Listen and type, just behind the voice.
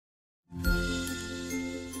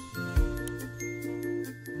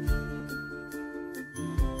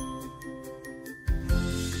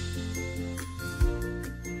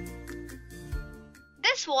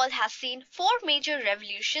Today's world has seen four major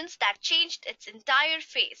revolutions that changed its entire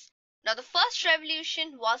face. Now, the first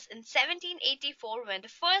revolution was in 1784 when the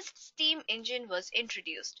first steam engine was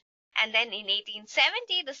introduced. And then in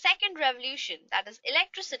 1870, the second revolution, that is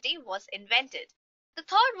electricity, was invented. The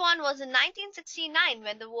third one was in 1969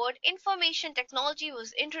 when the word information technology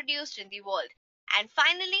was introduced in the world. And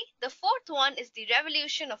finally, the fourth one is the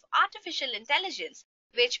revolution of artificial intelligence,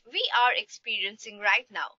 which we are experiencing right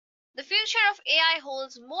now. The future of AI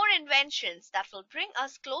holds more inventions that will bring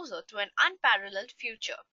us closer to an unparalleled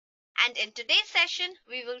future. And in today's session,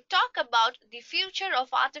 we will talk about the future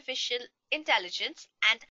of artificial intelligence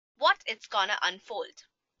and what it's gonna unfold.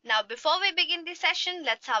 Now, before we begin the session,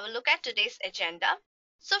 let's have a look at today's agenda.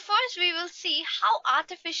 So first, we will see how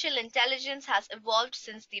artificial intelligence has evolved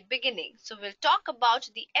since the beginning. So we'll talk about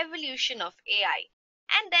the evolution of AI.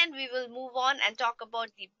 And then we will move on and talk about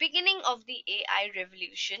the beginning of the AI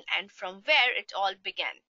revolution and from where it all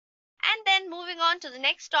began. And then moving on to the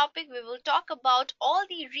next topic, we will talk about all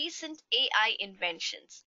the recent AI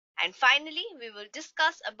inventions. And finally, we will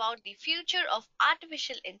discuss about the future of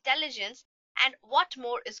artificial intelligence and what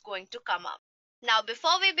more is going to come up. Now,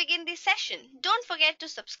 before we begin the session, don't forget to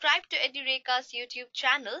subscribe to Edureka's YouTube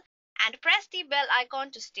channel and press the bell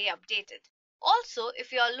icon to stay updated. Also,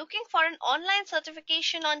 if you are looking for an online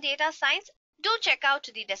certification on data science, do check out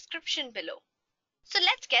the description below. So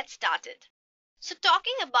let's get started. So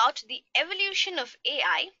talking about the evolution of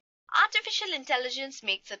AI, artificial intelligence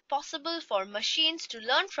makes it possible for machines to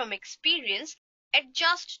learn from experience,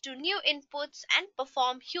 adjust to new inputs, and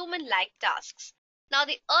perform human-like tasks. Now,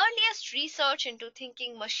 the earliest research into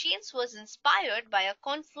thinking machines was inspired by a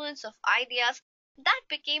confluence of ideas that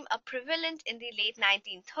became prevalent in the late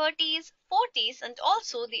 1930s, 40s, and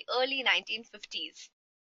also the early 1950s.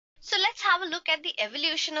 So let's have a look at the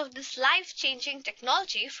evolution of this life-changing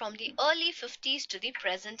technology from the early 50s to the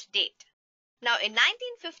present date. Now, in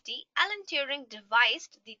 1950, Alan Turing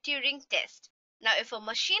devised the Turing test. Now, if a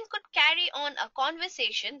machine could carry on a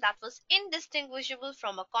conversation that was indistinguishable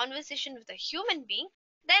from a conversation with a human being,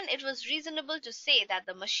 then it was reasonable to say that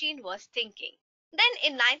the machine was thinking.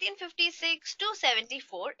 Then in 1956 to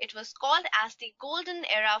 74, it was called as the golden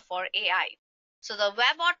era for AI. So the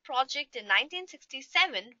Webot project in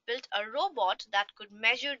 1967 built a robot that could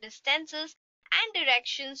measure distances and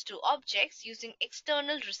directions to objects using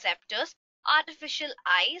external receptors, artificial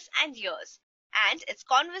eyes and ears. And its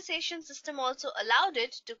conversation system also allowed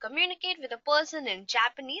it to communicate with a person in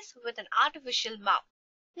Japanese with an artificial mouth.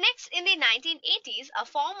 Next, in the 1980s, a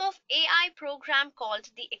form of AI program called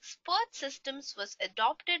the expert systems was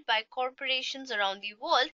adopted by corporations around the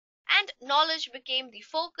world, and knowledge became the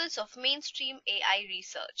focus of mainstream AI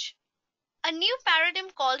research. A new paradigm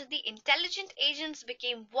called the intelligent agents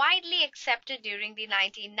became widely accepted during the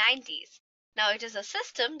 1990s. Now, it is a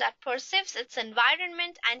system that perceives its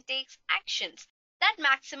environment and takes actions that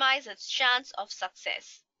maximize its chance of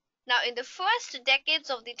success. Now, in the first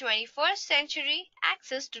decades of the 21st century,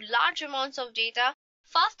 access to large amounts of data,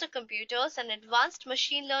 faster computers, and advanced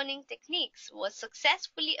machine learning techniques was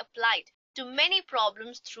successfully applied to many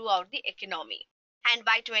problems throughout the economy. And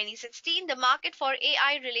by 2016, the market for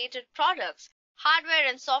AI-related products, hardware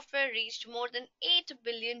and software reached more than $8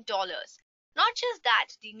 billion. Not just that,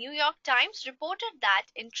 the New York Times reported that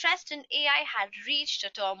interest in AI had reached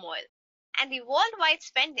a turmoil, and the worldwide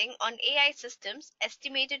spending on AI systems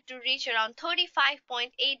estimated to reach around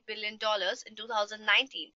 $35.8 billion in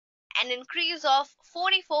 2019, an increase of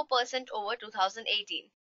 44% over 2018.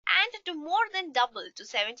 And to more than double to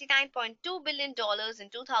 $79.2 billion in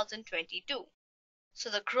 2022. So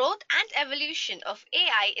the growth and evolution of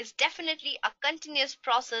AI is definitely a continuous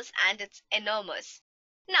process and it's enormous.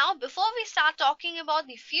 Now, before we start talking about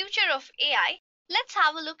the future of AI, let's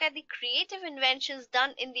have a look at the creative inventions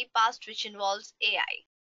done in the past which involves AI.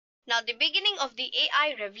 Now, the beginning of the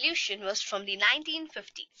AI revolution was from the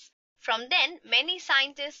 1950s. From then, many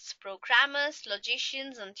scientists, programmers,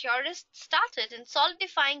 logicians, and theorists started in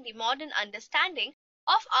solidifying the modern understanding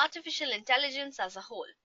of artificial intelligence as a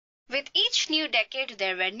whole. With each new decade,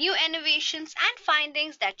 there were new innovations and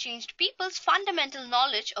findings that changed people's fundamental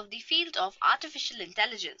knowledge of the field of artificial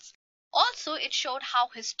intelligence. Also, it showed how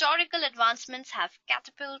historical advancements have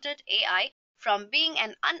catapulted AI from being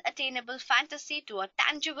an unattainable fantasy to a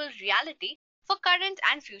tangible reality for current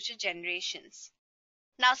and future generations.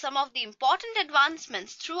 Now, some of the important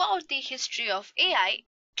advancements throughout the history of AI,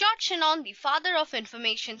 Claude Shannon, the father of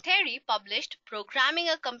information theory, published Programming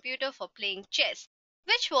a Computer for Playing Chess,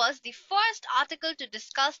 which was the first article to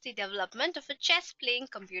discuss the development of a chess-playing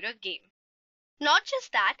computer game. Not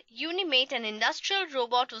just that, Unimate, an industrial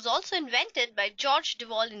robot, was also invented by George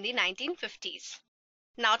Devol in the 1950s.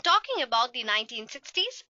 Now talking about the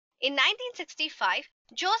 1960s, in 1965,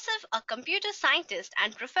 Joseph, a computer scientist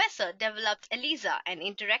and professor, developed ELIZA, an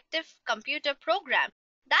interactive computer program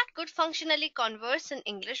that could functionally converse in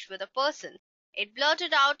English with a person. It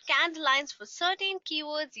blurted out canned lines for certain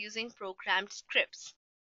keywords using programmed scripts.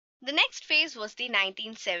 The next phase was the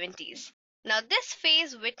 1970s. Now, this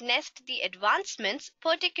phase witnessed the advancements,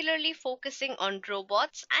 particularly focusing on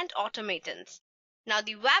robots and automatons. Now,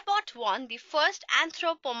 the Wabot 1, the first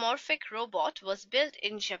anthropomorphic robot, was built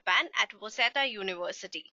in Japan at Waseda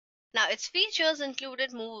University. Now, its features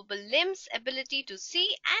included movable limbs, ability to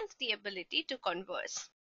see, and the ability to converse.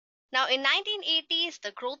 Now, in 1980s,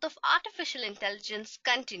 the growth of artificial intelligence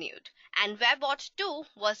continued, and Wabot 2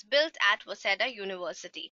 was built at Waseda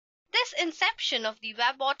University. This inception of the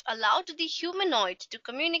Wabot allowed the humanoid to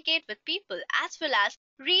communicate with people as well as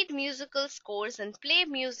read musical scores and play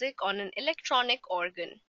music on an electronic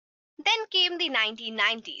organ. Then came the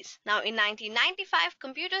 1990s. Now, in 1995,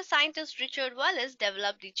 computer scientist Richard Wallace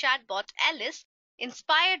developed the chatbot Alice,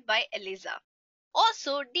 inspired by Eliza.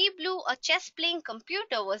 Also, Deep Blue, a chess-playing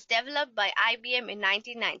computer, was developed by IBM in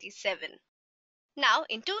 1997. Now,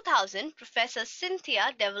 in 2000, Professor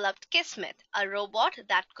Cynthia developed Kismet, a robot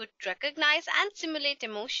that could recognize and simulate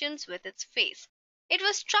emotions with its face. It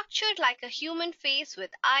was structured like a human face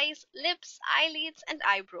with eyes, lips, eyelids, and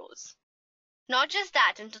eyebrows. Not just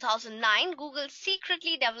that, in 2009, Google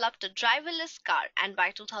secretly developed a driverless car, and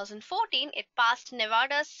by 2014, it passed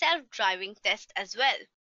Nevada's self-driving test as well.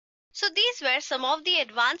 So these were some of the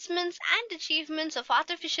advancements and achievements of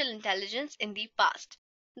artificial intelligence in the past.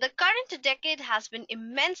 The current decade has been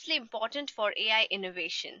immensely important for AI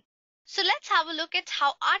innovation. So let's have a look at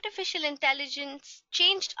how artificial intelligence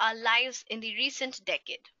changed our lives in the recent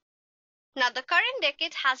decade. Now, the current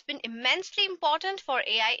decade has been immensely important for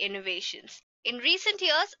AI innovations. In recent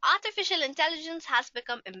years, artificial intelligence has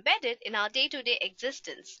become embedded in our day-to-day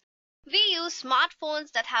existence. We use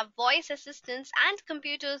smartphones that have voice assistants and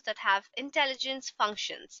computers that have intelligence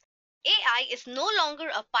functions. AI is no longer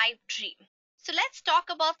a pipe dream. So let's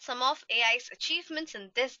talk about some of AI's achievements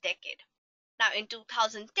in this decade. Now, in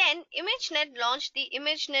 2010, ImageNet launched the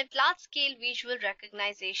ImageNet Large-Scale Visual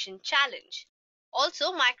Recognition Challenge.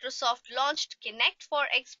 Also, Microsoft launched Kinect for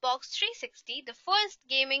Xbox 360, the first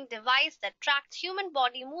gaming device that tracked human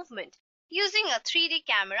body movement using a 3D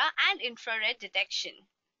camera and infrared detection.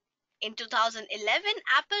 In 2011,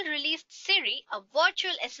 Apple released Siri, a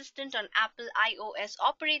virtual assistant on Apple iOS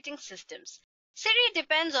operating systems. Siri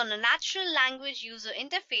depends on a natural language user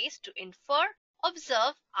interface to infer,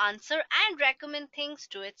 observe, answer, and recommend things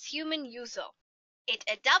to its human user. It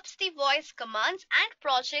adapts the voice commands and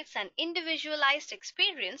projects an individualized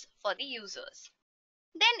experience for the users.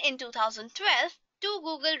 Then in 2012, two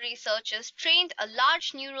Google researchers trained a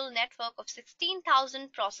large neural network of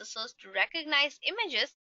 16,000 processors to recognize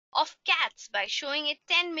images of cats by showing it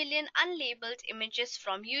 10 million unlabeled images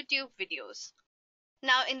from YouTube videos.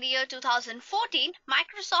 Now, in the year 2014,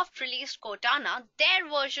 Microsoft released Cortana, their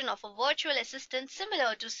version of a virtual assistant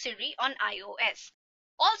similar to Siri on iOS.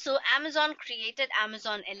 Also, Amazon created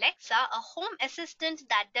Amazon Alexa, a home assistant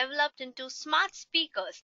that developed into smart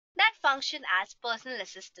speakers that function as personal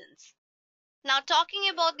assistants. Now, talking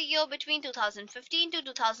about the year between 2015 to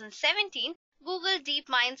 2017, Google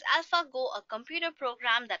DeepMind's AlphaGo, a computer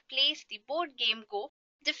program that plays the board game Go,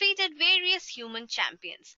 defeated various human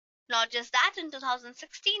champions. Not just that, in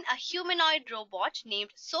 2016, a humanoid robot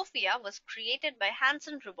named Sophia was created by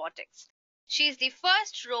Hanson Robotics. She is the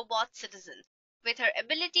first robot citizen. With her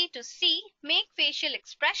ability to see, make facial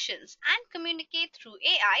expressions, and communicate through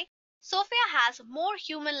AI, Sophia has more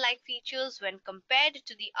human-like features when compared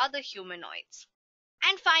to the other humanoids.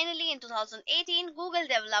 And finally, in 2018, Google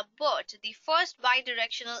developed BERT, the first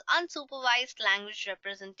bidirectional unsupervised language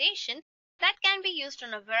representation that can be used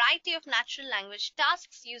on a variety of natural language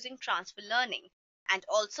tasks using transfer learning. And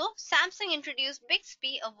also, Samsung introduced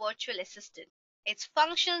Bixby, a virtual assistant. Its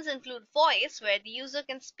functions include voice, where the user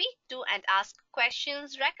can speak to and ask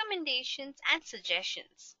questions, recommendations, and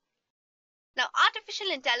suggestions. Now, artificial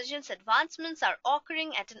intelligence advancements are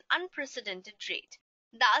occurring at an unprecedented rate.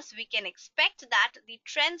 Thus, we can expect that the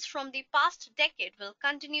trends from the past decade will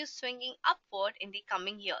continue swinging upward in the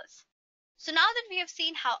coming years. So now that we have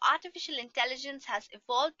seen how artificial intelligence has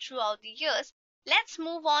evolved throughout the years, let's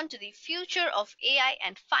move on to the future of AI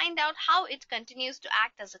and find out how it continues to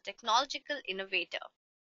act as a technological innovator.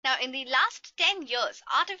 Now, in the last 10 years,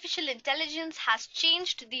 artificial intelligence has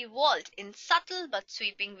changed the world in subtle but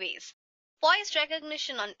sweeping ways. Voice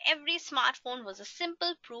recognition on every smartphone was a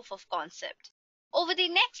simple proof of concept. Over the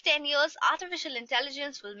next 10 years, artificial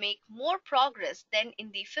intelligence will make more progress than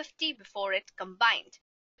in the 50 before it combined.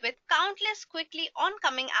 With countless quickly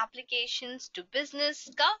oncoming applications to business,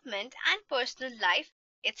 government, and personal life,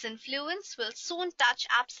 its influence will soon touch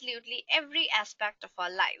absolutely every aspect of our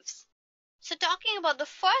lives. So, talking about the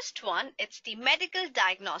first one, it's the medical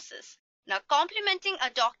diagnosis. Now, complementing a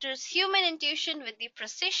doctor's human intuition with the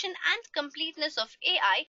precision and completeness of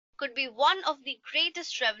AI could be one of the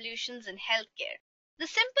greatest revolutions in healthcare. The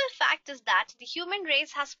simple fact is that the human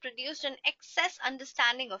race has produced an excess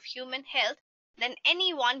understanding of human health than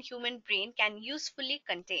any one human brain can usefully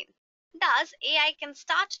contain. Thus, AI can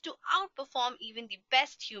start to outperform even the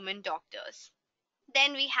best human doctors.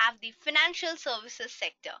 Then we have the financial services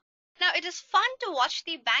sector. Now, it is fun to watch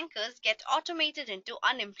the bankers get automated into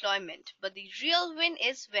unemployment, but the real win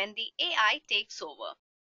is when the AI takes over.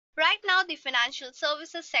 Right now, the financial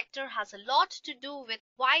services sector has a lot to do with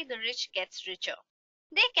why the rich gets richer.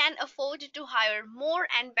 They can afford to hire more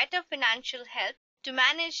and better financial help to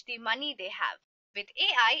manage the money they have. With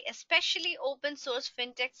AI, especially open source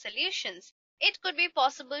fintech solutions, it could be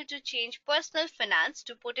possible to change personal finance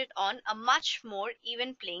to put it on a much more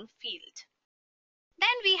even playing field.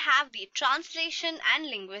 Then we have the translation and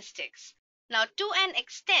linguistics. Now, to an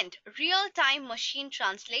extent, real time machine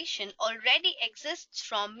translation already exists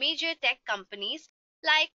from major tech companies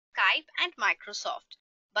like Skype and Microsoft.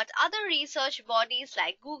 But other research bodies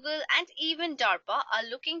like Google and even DARPA are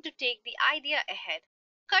looking to take the idea ahead.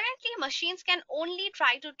 Currently, machines can only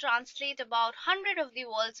try to translate about 100 of the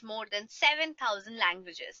world's more than 7,000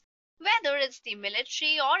 languages. Whether it's the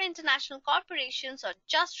military or international corporations or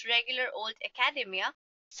just regular old academia,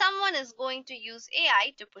 someone is going to use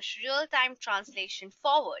AI to push real time translation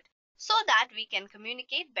forward so that we can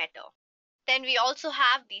communicate better. Then we also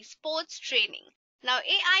have the sports training. Now,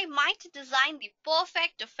 AI might design the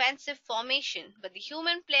perfect offensive formation, but the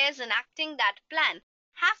human players enacting that plan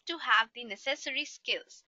have to have the necessary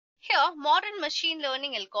skills. Here, modern machine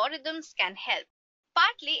learning algorithms can help.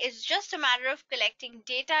 Partly, it's just a matter of collecting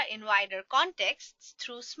data in wider contexts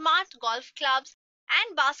through smart golf clubs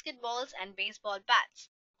and basketballs and baseball bats.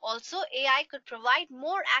 Also, AI could provide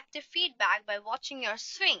more active feedback by watching your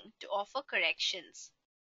swing to offer corrections.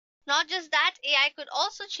 Not just that, AI could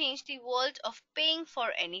also change the world of paying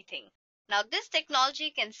for anything. Now, this technology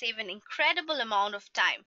can save an incredible amount of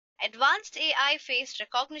time. Advanced AI face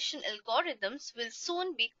recognition algorithms will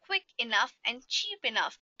soon be quick enough and cheap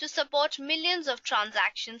enough to support millions of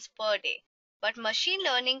transactions per day. But machine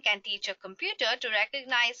learning can teach a computer to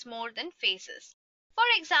recognize more than faces. For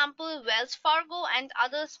example, Wells Fargo and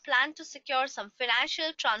others plan to secure some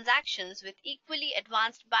financial transactions with equally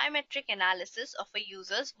advanced biometric analysis of a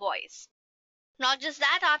user's voice. Not just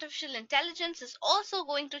that, artificial intelligence is also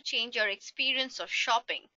going to change your experience of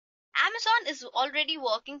shopping. Amazon is already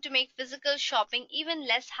working to make physical shopping even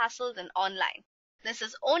less hassle than online. This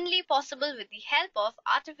is only possible with the help of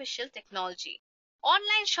artificial technology.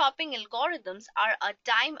 Online shopping algorithms are a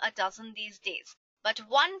dime a dozen these days. But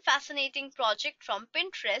one fascinating project from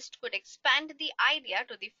Pinterest could expand the idea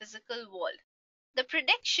to the physical world. The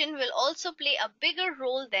prediction will also play a bigger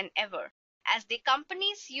role than ever, as the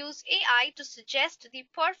companies use AI to suggest the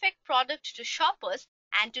perfect product to shoppers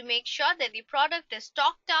and to make sure that the product is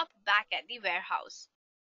stocked up back at the warehouse.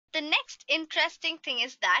 The next interesting thing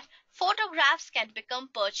is that photographs can become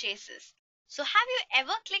purchases. So, have you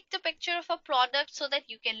ever clicked a picture of a product so that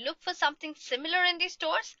you can look for something similar in the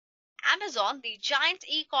stores? Amazon, the giant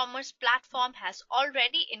e-commerce platform, has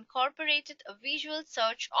already incorporated a visual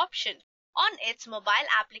search option on its mobile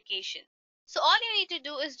application. So all you need to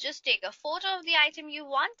do is just take a photo of the item you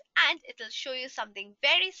want and it'll show you something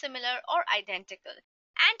very similar or identical.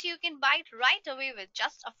 And you can buy it right away with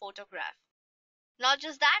just a photograph. Not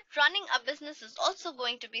just that, running a business is also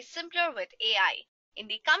going to be simpler with AI. In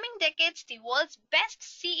the coming decades, the world's best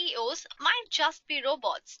CEOs might just be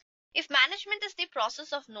robots. If management is the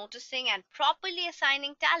process of noticing and properly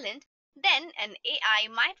assigning talent, then an AI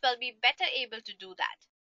might well be better able to do that.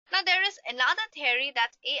 Now, there is another theory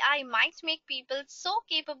that AI might make people so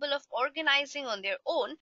capable of organizing on their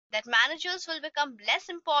own that managers will become less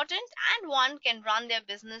important and one can run their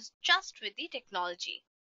business just with the technology.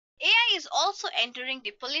 AI is also entering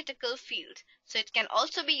the political field, so it can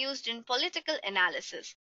also be used in political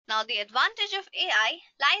analysis. Now, the advantage of AI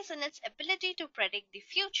lies in its ability to predict the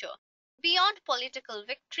future. Beyond political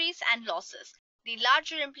victories and losses, the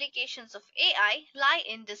larger implications of AI lie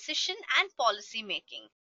in decision and policy making.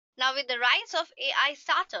 Now, with the rise of AI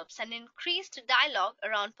startups and increased dialogue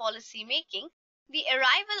around policy making, the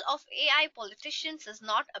arrival of AI politicians is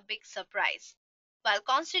not a big surprise. While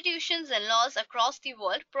constitutions and laws across the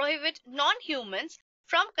world prohibit non-humans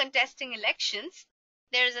from contesting elections,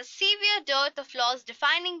 there is a severe dearth of laws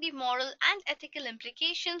defining the moral and ethical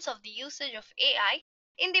implications of the usage of AI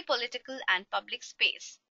in the political and public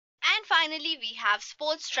space. And finally, we have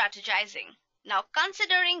sports strategizing. Now,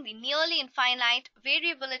 considering the nearly infinite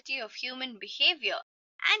variability of human behavior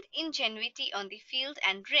and ingenuity on the field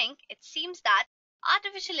and rink, it seems that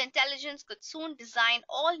artificial intelligence could soon design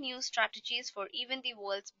all new strategies for even the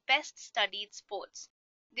world's best studied sports.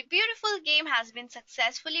 The beautiful game has been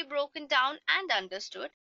successfully broken down and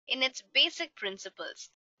understood in its basic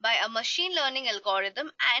principles by a machine learning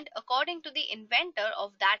algorithm, and according to the inventor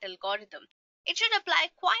of that algorithm, it should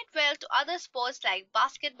apply quite well to other sports like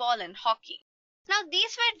basketball and hockey. Now,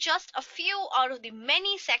 these were just a few out of the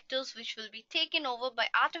many sectors which will be taken over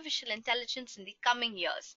by artificial intelligence in the coming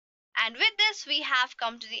years. And with this, we have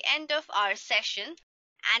come to the end of our session.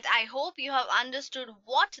 And I hope you have understood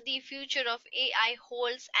what the future of AI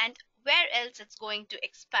holds and where else it's going to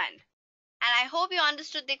expand. And I hope you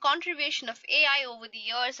understood the contribution of AI over the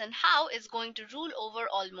years and how it's going to rule over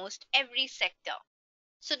almost every sector.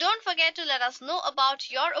 So don't forget to let us know about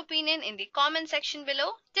your opinion in the comment section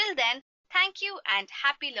below. Till then, thank you and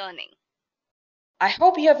happy learning. I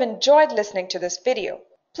hope you have enjoyed listening to this video.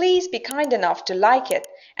 Please be kind enough to like it,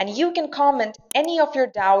 and you can comment any of your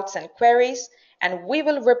doubts and queries, and we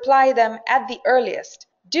will reply them at the earliest.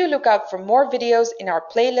 Do look out for more videos in our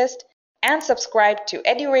playlist and subscribe to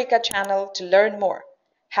Edureka channel to learn more.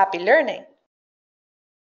 Happy learning!